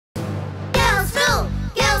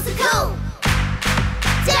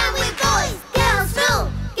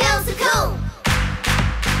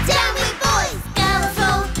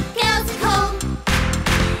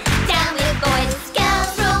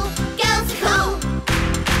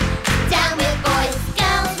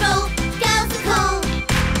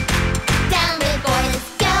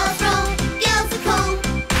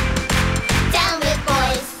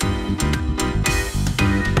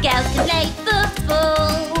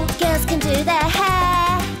do their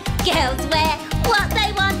hair. Girls wear what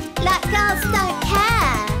they want, like girls don't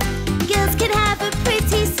care. Girls can have a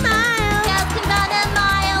pretty smile. Girls can run a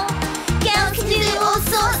mile. Girls can do all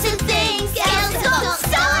sorts of things. Girls have got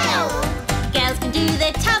style. Girls can do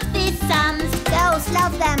the toughest sums. Girls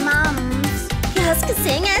love their mums. Girls can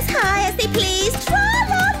sing as high as they please.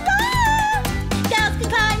 Tra-la-la. Girls can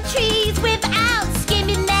climb trees without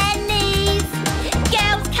skimming their knees.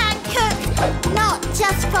 Girls can cook, not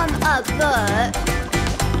just from a book.